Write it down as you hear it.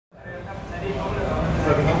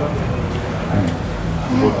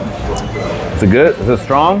Is it good? Is it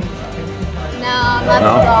strong? No,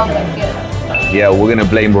 not strong, but good. Yeah, we're gonna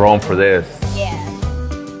blame Rome for this. Yeah.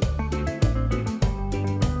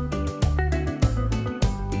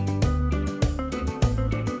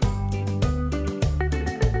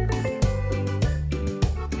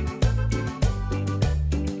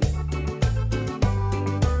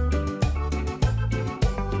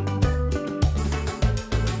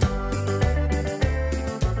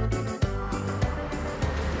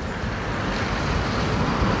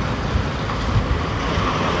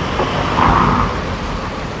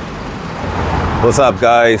 What's up,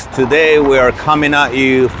 guys? Today we are coming at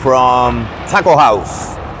you from Taco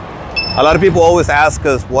House. A lot of people always ask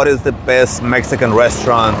us what is the best Mexican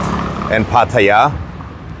restaurant in Pattaya,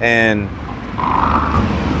 and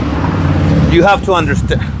you have to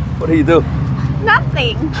understand. What do you do?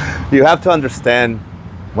 Nothing. You have to understand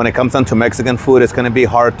when it comes down to Mexican food, it's going to be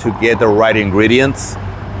hard to get the right ingredients,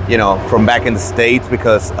 you know, from back in the States,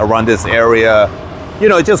 because around this area, you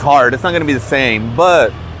know, it's just hard. It's not going to be the same,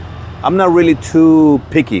 but I'm not really too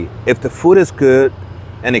picky. If the food is good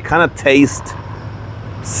and it kind of tastes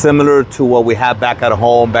similar to what we have back at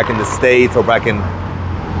home, back in the States or back in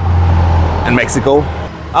Mexico,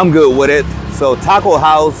 I'm good with it. So Taco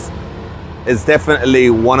House is definitely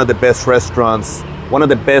one of the best restaurants, one of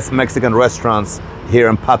the best Mexican restaurants here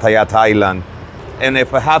in Pattaya, Thailand. And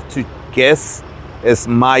if I have to guess, it's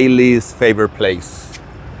Miley's favorite place.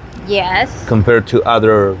 Yes. Compared to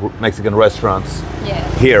other Mexican restaurants. Yeah.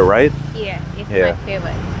 Here, right? Yeah, it's my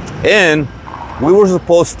favorite. And we were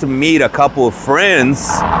supposed to meet a couple of friends,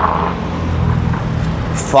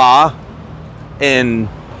 Fa and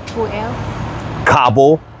Who else?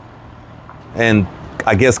 Cabo, and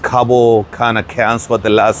I guess Cabo kind of canceled at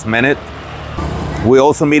the last minute. We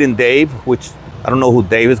also meeting Dave, which I don't know who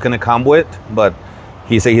Dave is gonna come with, but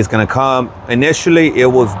he said he's gonna come. Initially, it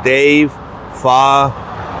was Dave, Fa,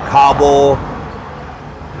 Cabo,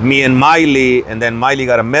 me and Miley, and then Miley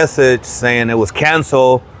got a message saying it was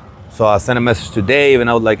canceled. So I sent a message to Dave and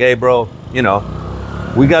I was like, hey bro, you know,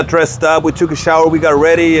 we got dressed up, we took a shower, we got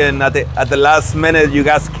ready, and at the last minute you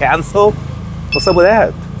guys canceled. What's up with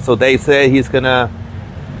that? So Dave said he's gonna,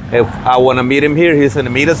 if I wanna meet him here, he's gonna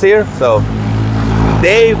meet us here. So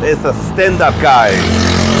Dave is a stand-up guy.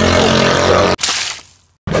 So,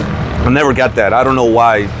 I never got that. I don't know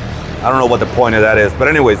why. I don't know what the point of that is. But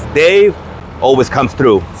anyways, Dave always comes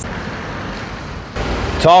through.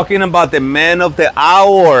 Talking about the man of the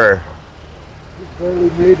hour. Just barely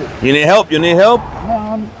made it. You need help? You need help?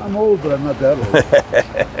 No, I'm old, but I'm not that old.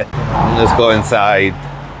 Let's go inside.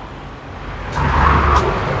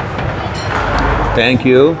 Thank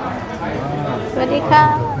you.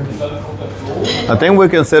 I think we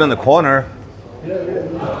can sit in the corner.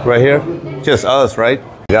 Right here. Just us, right?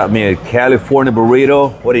 Got me a California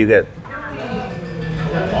burrito. What do you get?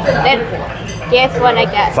 Guess what I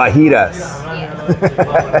got? Fajitas. Yeah.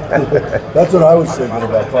 That's what I was thinking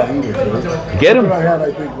about fajitas. Get them. That's what I had,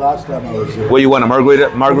 I think, last time I was here. What, you want a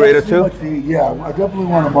margarita too? Yeah, I definitely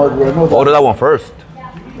want a margarita. Order that one first.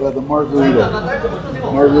 Yeah, the margarita.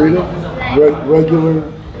 Margarita?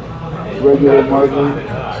 Regular margarita.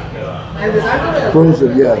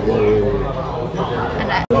 Frozen, yeah.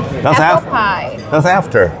 That's apple pie. That's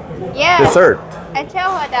after. Yeah. Dessert. I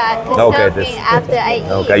tell her that to Okay, serve me after I eat.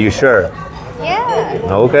 Okay, you sure? Yeah.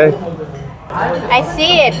 Okay. I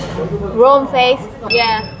see it. Rome face.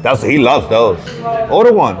 Yeah. He loves those.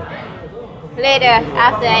 Order one. Later,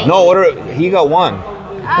 after I No, order. He got one.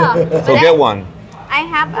 Oh, So get one. I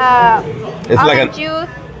have It's like orange juice.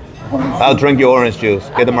 I'll drink your orange juice.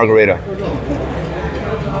 Get the margarita.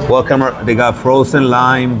 Welcome. They got frozen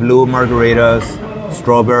lime, blue margaritas,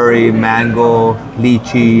 strawberry, mango,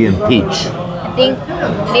 lychee, and peach. I think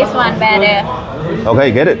this one better.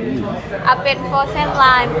 Okay, get it. เอาเป็น frozen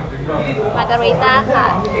lime margarita ค่ะ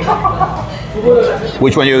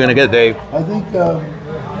Which one you gonna get, Dave? I think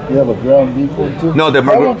you have a ground beef one too. No, the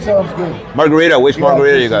that one sounds good. margarita. Which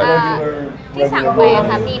margarita you got?ที่สั่งไปอะ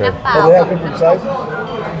ค่ะมีน้ำเปล่า Do they have different sizes?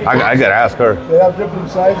 I gotta ask her. They have different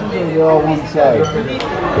sizes, or they're all one size?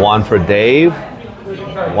 One for Dave,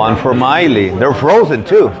 one for Miley. They're frozen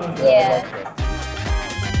too. Yeah.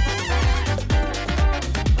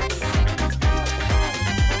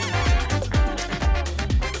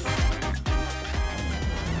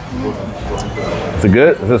 Is it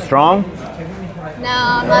good? Is it strong? No,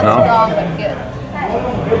 not strong, but good.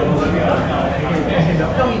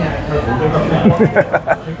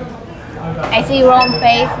 I see Rome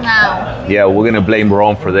face now. Yeah, we're gonna blame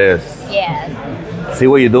Rome for this. Yes. See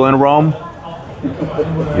what you're doing, Rome?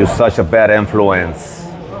 You're such a bad influence.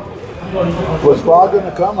 Was Bob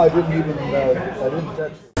gonna come? I didn't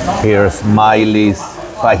text him. Here's Miley's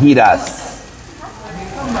fajitas.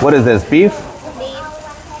 What is this, beef?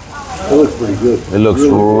 It looks pretty good. It looks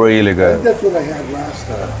really I good. think that's what I had last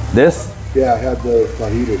time. This? Yeah, I had the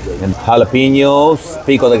fajitas. And jalapenos,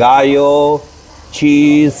 pico de gallo,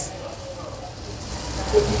 cheese,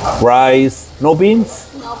 rice. No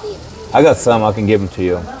beans? No beef. I got some, I can give them to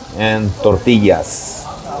you. And tortillas.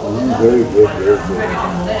 Very good, very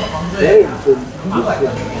good.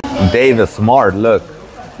 Dave is smart, look.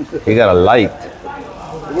 He got a light.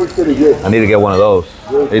 It works pretty good. I need to get one of those.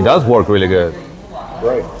 It does work really good.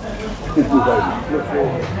 Right. That's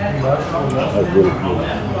really cool.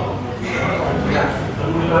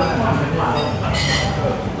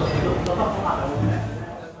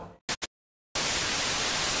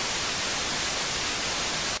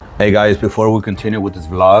 Hey guys, before we continue with this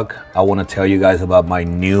vlog, I want to tell you guys about my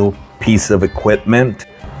new piece of equipment,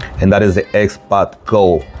 and that is the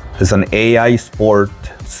XbotGO. It's an AI sport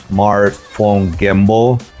smartphone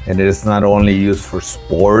gimbal, and it is not only used for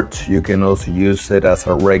sport, you can also use it as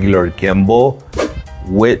a regular gimbal,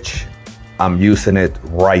 which I'm using it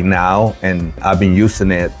right now, and I've been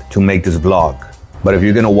using it to make this vlog. But if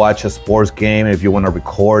you're gonna watch a sports game, if you wanna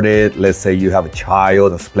record it, let's say you have a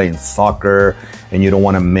child that's playing soccer and you don't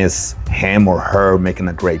wanna miss him or her making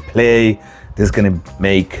a great play, this is gonna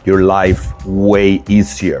make your life way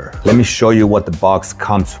easier. Let me show you what the box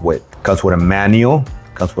comes with. It comes with a manual,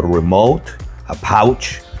 comes with a remote, a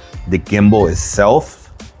pouch, the gimbal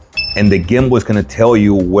itself, and the gimbal is gonna tell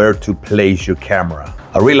you where to place your camera.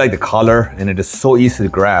 I really like the color, and it is so easy to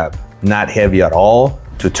grab, not heavy at all.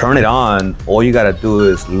 To turn it on, all you gotta do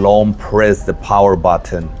is long press the power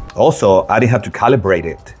button. Also, I didn't have to calibrate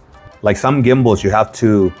it. Like some gimbals, you have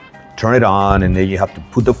to turn it on, and then you have to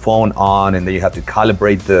put the phone on, and then you have to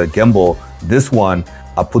calibrate the gimbal. This one,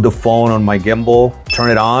 I put the phone on my gimbal,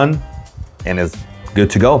 turn it on, and it's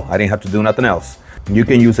good to go. I didn't have to do nothing else. You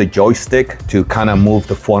can use a joystick to kind of move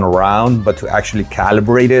the phone around, but to actually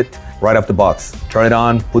calibrate it, right off the box. Turn it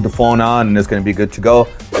on, put the phone on, and it's gonna be good to go.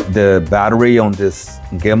 The battery on this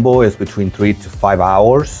gimbal is between 3 to 5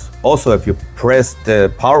 hours. Also, if you press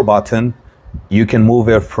the power button, you can move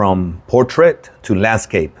it from portrait to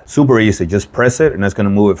landscape. Super easy, just press it and it's gonna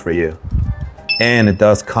move it for you. And it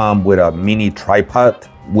does come with a mini tripod,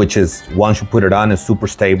 which is, once you put it on, it's super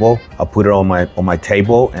stable. I'll put it on my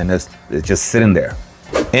table, and it's just sitting there.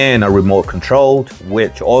 And a remote controlled,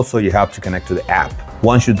 which also you have to connect to the app.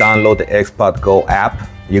 Once you download the XbotGO app,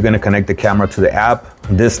 you're gonna connect the camera to the app.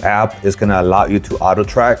 This app is gonna allow you to auto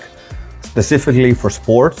track, specifically for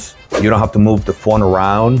sports. You don't have to move the phone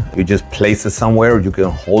around. You just place it somewhere, you can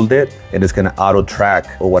hold it, and it's gonna auto track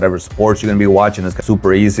or whatever sports you're gonna be watching. It's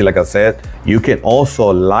super easy, like I said. You can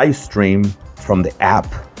also live stream from the app.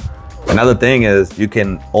 Another thing is you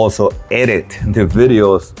can also edit the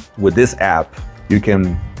videos with this app. You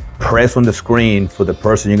can press on the screen for the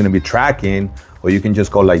person you're gonna be tracking, or you can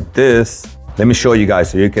just go like this. Let me show you guys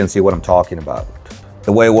so you can see what I'm talking about.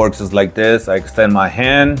 The way it works is like this. I extend my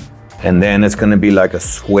hand, and then it's gonna be like a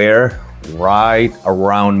square right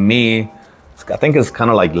around me. I think it's kind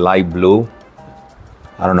of like light blue.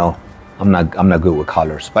 I don't know. I'm not good with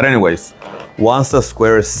colors. But anyways, once the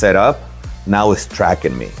square is set up, now it's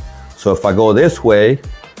tracking me. So if I go this way,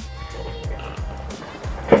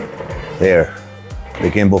 there, the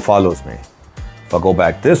gimbal follows me. If I go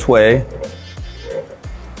back this way,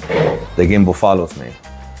 the gimbal follows me.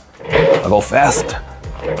 I go fast,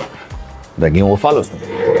 the gimbal follows me.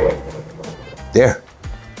 There,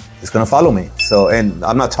 it's gonna follow me. So, and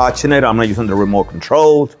I'm not touching it, I'm not using the remote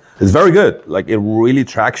control. It's very good. Like, it really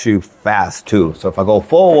tracks you fast too. So if I go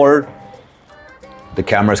forward, the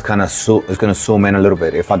camera is kind of is gonna zoom in a little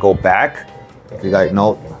bit. If I go back, if you guys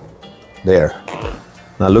know, there.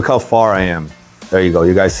 Now look how far I am. There you go,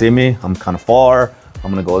 you guys see me? I'm kind of far.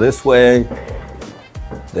 I'm gonna go this way.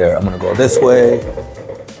 There, I'm gonna go this way.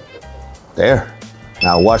 There.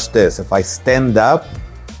 Now watch this. If I stand up,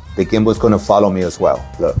 the gimbal is gonna follow me as well.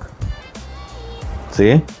 Look.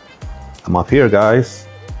 See? I'm up here, guys.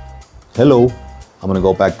 Hello. I'm gonna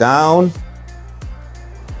go back down.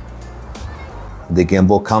 The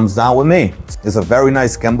gimbal comes down with me. It's a very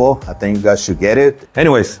nice gimbal. I think you guys should get it.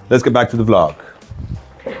 Anyways, let's get back to the vlog.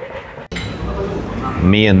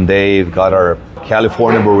 Me and Dave got our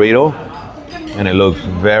California burrito, and it looks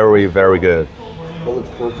very, very good.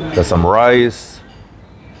 Got some rice,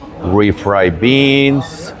 refried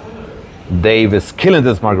beans. Dave is killing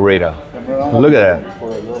this margarita. Look at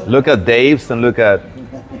that. Look at Dave's and look at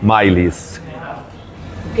Miley's.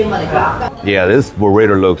 Yeah, this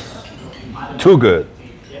burrito looks too good.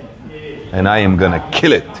 And I am gonna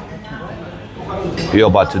kill it. You're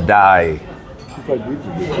about to die. She's like beans.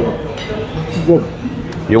 She's good.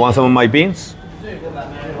 You want some of my beans?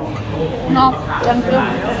 No, thank you.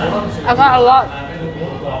 I got a lot.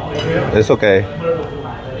 It's okay.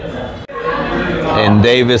 And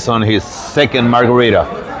Dave is on his second margarita.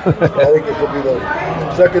 I think it could be the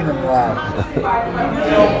second and last.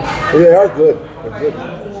 They are good. They're good.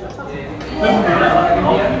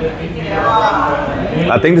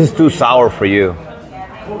 I think this is too sour for you.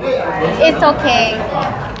 It's okay.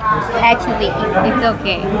 Actually, it's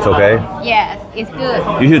okay. It's okay? Yes, it's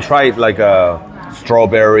good. You should try it like a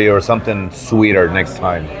strawberry or something sweeter next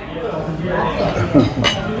time.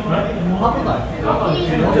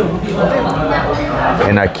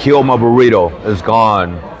 And I killed my burrito. It's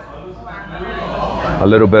gone. A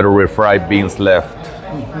little bit of refried beans left.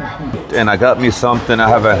 And I got me something I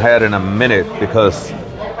haven't had in a minute because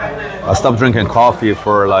I stopped drinking coffee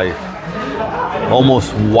for like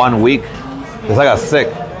almost 1 week because I got sick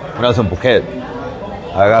when I was in Phuket.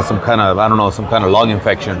 I got some kind of, I don't know, some kind of lung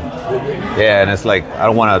infection. Yeah, and it's like, I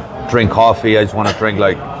don't want to drink coffee. I just want to drink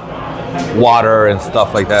like water and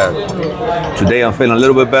stuff like that. Today I'm feeling a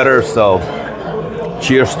little bit better, so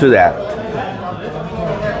cheers to that.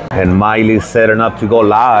 And Miley's setting up to go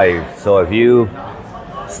live. So if you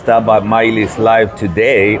stop by Miley's live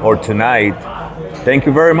today or tonight, thank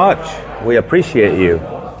you very much. We appreciate you.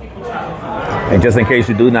 And just in case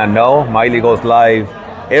you do not know, Miley goes live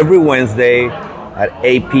every Wednesday at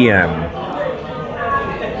 8 p.m.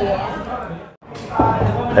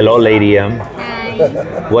 Hello, Lady M.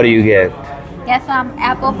 Hi. What do you get? Get some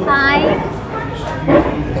apple pie.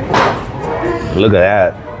 Look at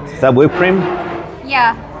that. Is that whipped cream?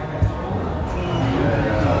 Yeah.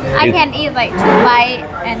 I can eat like 2 bites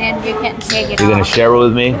and then you can take it You're gonna off. share it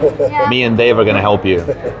with me? Yeah. Me and Dave are gonna help you.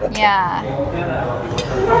 Yeah.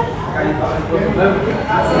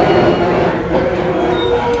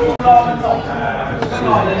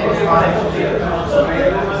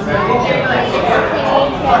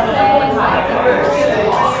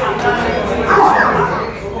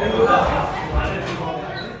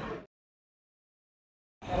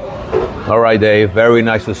 All right, Dave. Very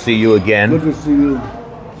nice to see you again. Good to see you.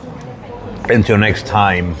 Until next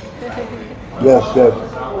time. Yes, yes.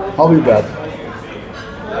 I'll be back.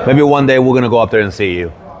 Maybe one day we're gonna go up there and see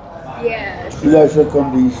you. Yes. You guys should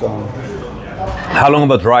come to Eastside. How long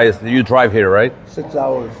of a drive? You drive here, right? 6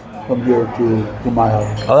 hours from here to my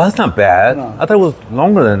house. Oh, that's not bad. No. I thought it was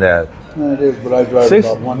longer than that. Yeah, it is, but I drive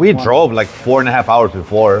about 1 We drove like 4.5 hours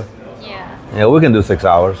before. Yeah. Yeah, we can do 6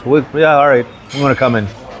 hours. Yeah, all right. I'm gonna come and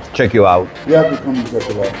check you out. You have to come and check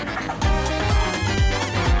it out.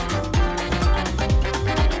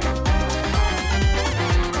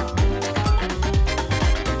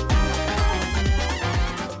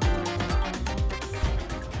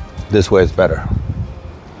 This way is better. I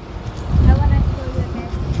want to show you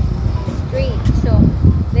the street. So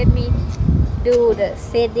let me do the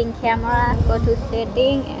setting camera. Go to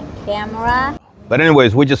setting and camera. But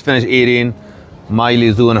anyways, we just finished eating.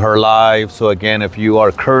 Miley's doing her live. So again, if you are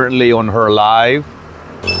currently on her live,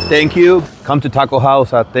 thank you. Come to Taco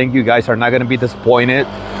House. I think you guys are not gonna be disappointed.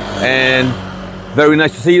 And very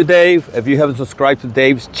nice to see you, Dave. If you haven't subscribed to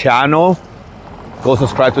Dave's channel, go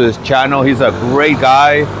subscribe to his channel. He's a great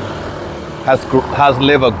guy. Has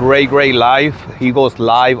lived a great life. He goes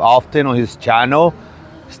live often on his channel.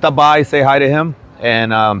 Stop by, say hi to him.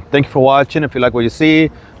 And thank you for watching. If you like what you see,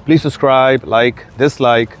 please subscribe, like,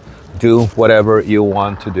 dislike, do whatever you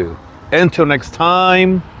want to do. Until next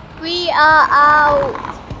time. We are out.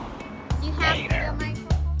 You have